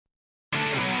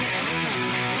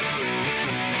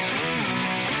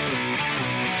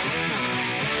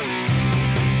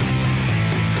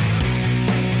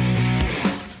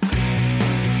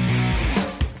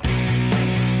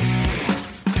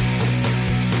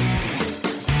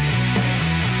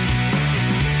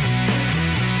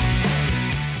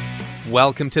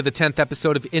Welcome to the 10th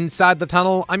episode of Inside the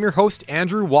Tunnel. I'm your host,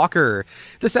 Andrew Walker.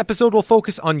 This episode will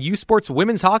focus on U Sports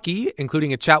women's hockey,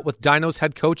 including a chat with Dinos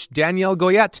head coach Danielle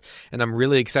Goyette, and I'm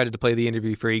really excited to play the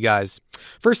interview for you guys.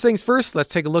 First things first, let's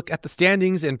take a look at the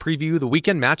standings and preview the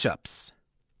weekend matchups.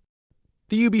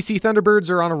 The UBC Thunderbirds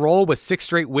are on a roll with 6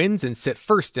 straight wins and sit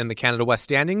first in the Canada West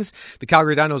standings. The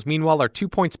Calgary Dinos, meanwhile, are 2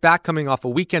 points back coming off a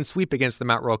weekend sweep against the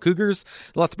Mount Royal Cougars.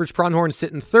 The Lethbridge Pronghorns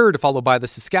sit in third, followed by the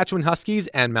Saskatchewan Huskies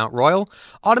and Mount Royal.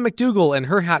 Autumn McDougall and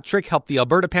her hat trick helped the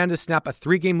Alberta Pandas snap a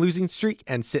 3-game losing streak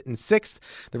and sit in 6th.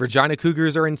 The Regina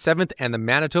Cougars are in 7th, and the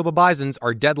Manitoba Bisons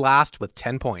are dead last with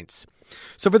 10 points.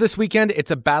 So for this weekend,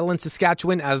 it's a battle in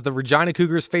Saskatchewan as the Regina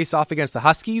Cougars face off against the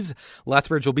Huskies.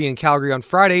 Lethbridge will be in Calgary on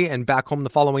Friday and back home the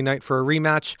following night for a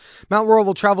rematch. Mount Royal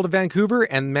will travel to Vancouver,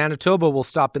 and Manitoba will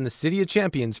stop in the City of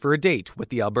Champions for a date with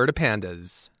the Alberta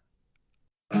Pandas.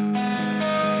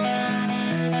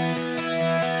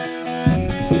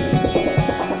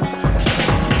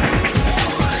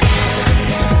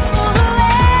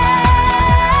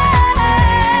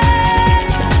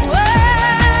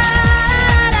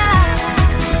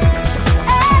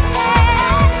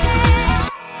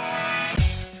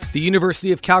 The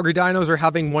University of Calgary Dinos are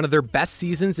having one of their best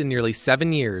seasons in nearly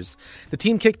 7 years. The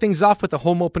team kicked things off with a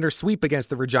home opener sweep against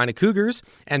the Regina Cougars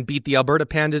and beat the Alberta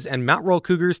Pandas and Mount Royal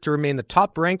Cougars to remain the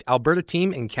top-ranked Alberta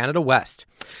team in Canada West.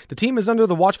 The team is under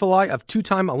the watchful eye of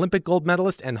 2-time Olympic gold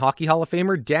medalist and Hockey Hall of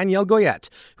Famer Danielle Goyette,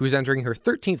 who is entering her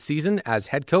 13th season as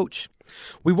head coach.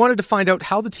 We wanted to find out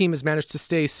how the team has managed to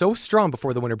stay so strong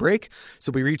before the winter break,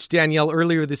 so we reached Danielle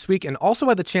earlier this week and also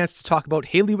had the chance to talk about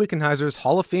Hayley Wickenheiser's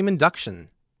Hall of Fame induction.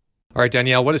 All right,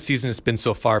 Danielle, what a season it's been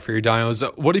so far for your Dinos.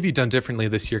 What have you done differently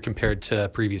this year compared to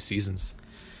previous seasons?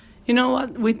 You know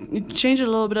what? We changed a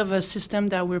little bit of a system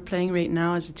that we're playing right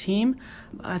now as a team.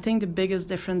 I think the biggest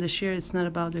difference this year is not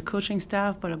about the coaching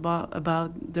staff, but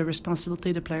about the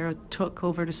responsibility the player took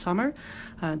over the summer.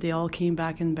 They all came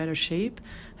back in better shape,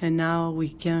 and now we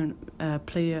can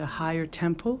play a higher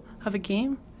tempo of a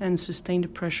game and sustain the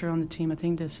pressure on the team. I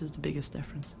think this is the biggest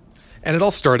difference. And it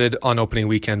all started on opening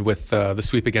weekend with the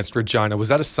sweep against Regina. Was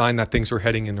that a sign that things were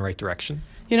heading in the right direction?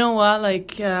 You know what?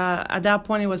 At that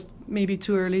point, it was maybe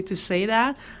too early to say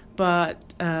that. But,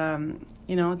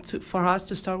 for us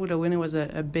to start with a win, it was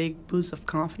a big boost of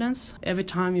confidence. Every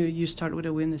time you start with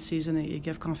a win this season, you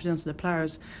give confidence to the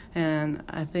players. And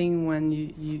I think when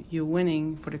you're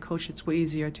winning, for the coach, it's way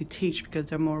easier to teach because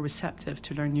they're more receptive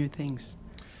to learn new things.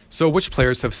 So which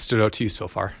players have stood out to you so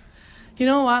far? You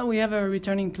know what? We have a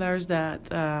returning players that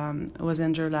was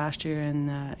injured last year in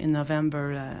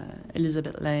November.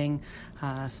 Elizabeth Lang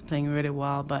is playing really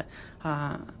well, but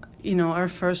our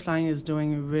first line is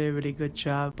doing a really, really good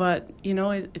job. But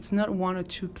it's not one or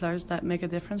two players that make a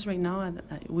difference right now.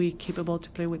 We're capable to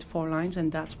play with 4 lines,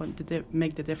 and that's what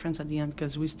make the difference at the end,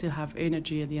 because we still have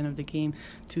energy at the end of the game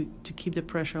to keep the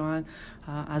pressure on.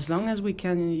 As long as we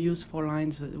can use 4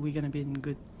 lines, we're going to be in a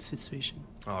good situation.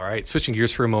 All right, switching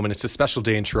gears for a moment, it's a special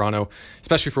day in Toronto,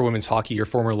 especially for women's hockey. Your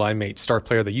former line mate, star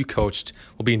player that you coached,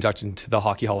 will be inducted into the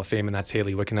Hockey Hall of Fame, and that's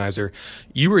Hayley Wickenheiser.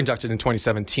 You were inducted in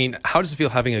 2017. How does it feel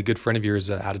having a good friend of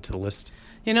yours added to the list?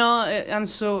 I'm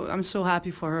so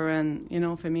happy for her, and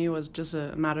for me it was just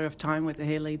a matter of time with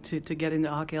Hayley to get in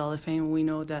the Hockey Hall of Fame. We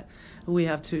know that we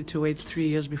have to wait 3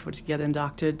 years before to get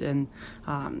inducted, and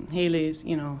Hayley's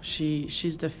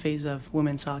she's the face of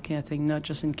women's hockey. I think not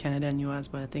just in Canada and US,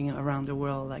 but I think around the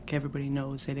world. Like everybody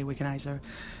knows Hayley Wickenheiser,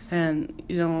 and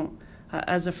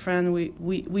as a friend,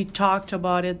 we talked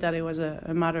about it, that it was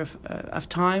a matter of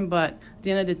time, but at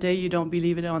the end of the day, you don't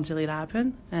believe it until it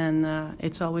happened, and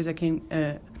it's always a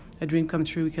dream come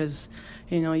true, because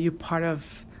you're part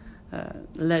of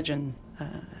legend.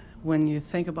 When you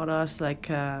think about us,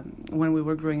 when we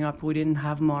were growing up, we didn't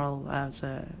have model as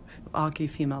a hockey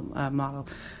female model.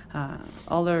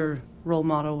 All our role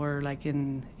model were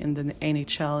in the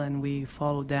NHL, and we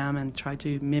followed them and tried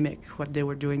to mimic what they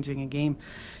were doing during a game.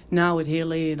 Now with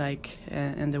Hayley,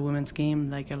 in the women's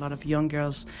game, a lot of young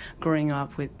girls growing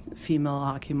up with female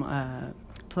hockey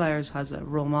players as a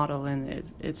role model, and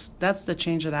that's the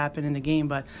change that happened in the game.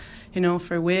 But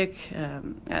for Wick,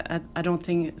 I don't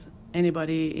think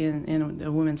anybody in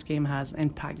the women's game has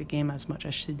impacted the game as much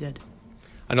as she did.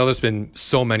 I know there's been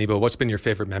so many, but what's been your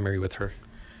favorite memory with her?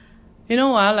 You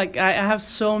know what? I have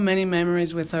so many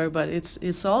memories with her, but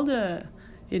it's all the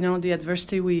the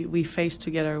adversity we face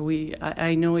together.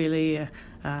 I know Hayley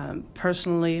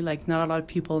personally. Not a lot of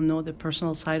people know the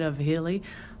personal side of Hayley,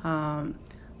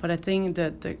 but I think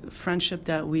that the friendship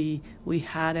that we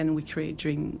had and we created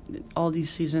during all these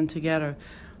seasons together.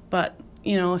 But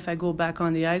if I go back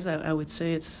on the ice, I would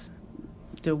say it's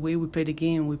the way we play the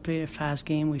game. We play a fast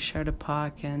game. We share the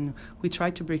puck, and we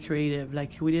try to be creative.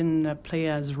 Like, we didn't play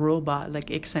as robot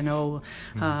like X and O.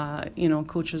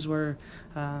 Coaches were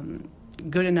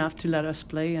good enough to let us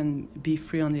play and be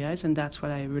free on the ice, and that's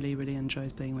what I really, really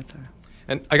enjoyed playing with her.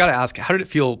 And I got to ask, how did it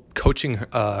feel coaching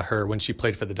her when she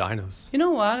played for the Dinos? You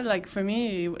know what? Like, for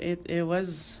me, it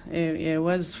was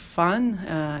fun.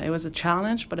 It was a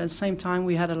challenge, but at the same time,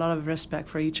 we had a lot of respect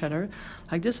for each other.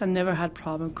 Like this, I never had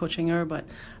problem coaching her, but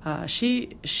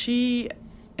she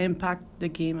impacted the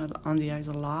game on the ice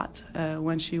a lot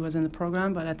when she was in the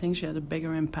program, but I think she had a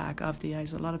bigger impact off the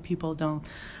ice. A lot of people don't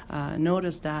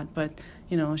notice that, but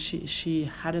she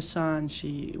had a son.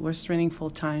 She was training full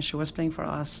time. She was playing for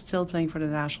us, still playing for the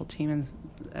national team,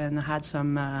 and had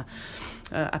some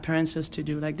appearances to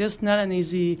do. Like, this is not an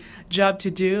easy job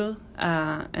to do,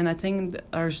 and I think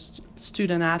our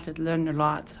student athlete learned a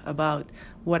lot about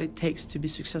what it takes to be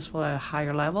successful at a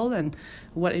higher level and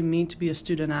what it means to be a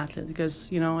student athlete. Because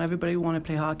everybody want to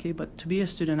play hockey, but to be a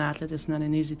student athlete is not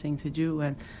an easy thing to do,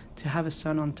 and to have a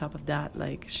son on top of that,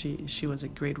 like, she was a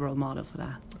great role model for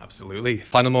that. Absolutely.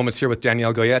 Final moments here with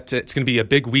Danielle Goyette. It's going to be a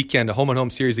big weekend, a home-and-home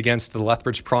series against the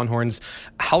Lethbridge Pronghorns.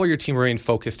 How will your team remain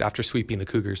focused after sweeping the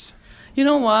Cougars? You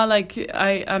know what? Like,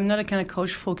 I'm not a kind of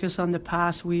coach focused on the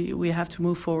past. We have to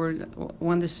move forward.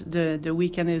 When the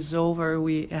weekend is over,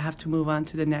 we have to move on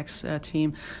to the next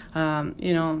team.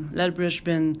 Lethbridge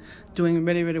been doing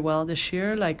really, really well this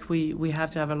year. Like, we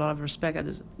have to have a lot of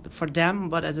respect for them,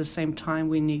 but at the same time,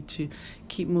 we need to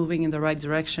keep moving in the right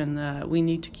direction. We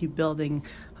need to keep building.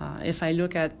 If I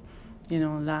look at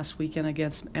last weekend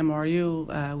against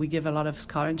MRU, we give a lot of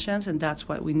scoring chance, and that's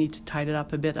what we need to tighten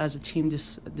up a bit as a team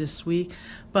this week.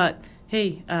 But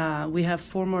hey, we have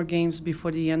 4 more games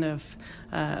before the end of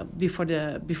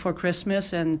before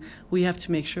Christmas, and we have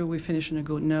to make sure we finish on a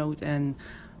good note.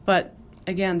 But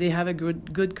again, they have a good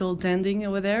goaltending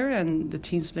over there, and the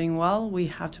team's playing well. We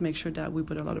have to make sure that we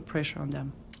put a lot of pressure on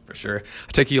them. For sure.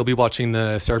 I take it you'll be watching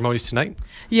the ceremonies tonight?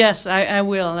 Yes, I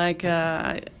will. Like,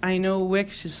 I know Wick,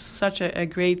 she's such a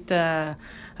great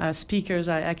speaker.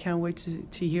 I can't wait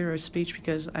to hear her speech,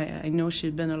 because I know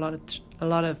she's been a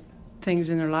lot of things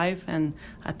in her life, and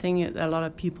I think a lot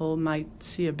of people might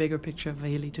see a bigger picture of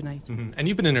Hayley tonight. Mm-hmm. And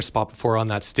you've been in her spot before on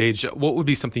that stage. What would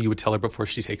be something you would tell her before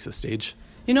she takes the stage?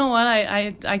 You know what?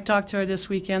 I talked to her this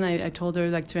weekend. I told her,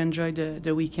 like, to enjoy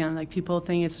the weekend. Like, people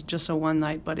think it's just a one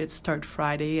night, but it starts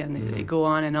Friday, and they go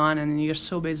on, and you're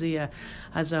so busy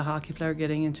as a hockey player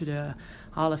getting into the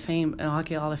Hall of Fame,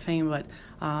 Hockey Hall of Fame. But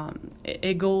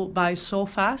it go by so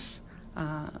fast.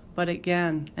 But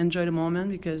again, enjoy the moment,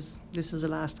 because this is the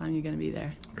last time you're going to be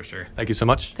there. For sure. Thank you so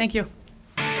much. Thank you.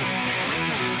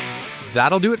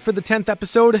 That'll do it for the 10th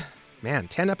episode. Man,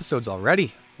 10 episodes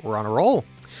already. We're on a roll.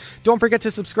 Don't forget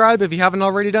to subscribe if you haven't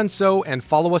already done so, and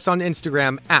follow us on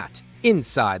Instagram at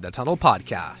Inside the Tunnel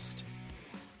Podcast.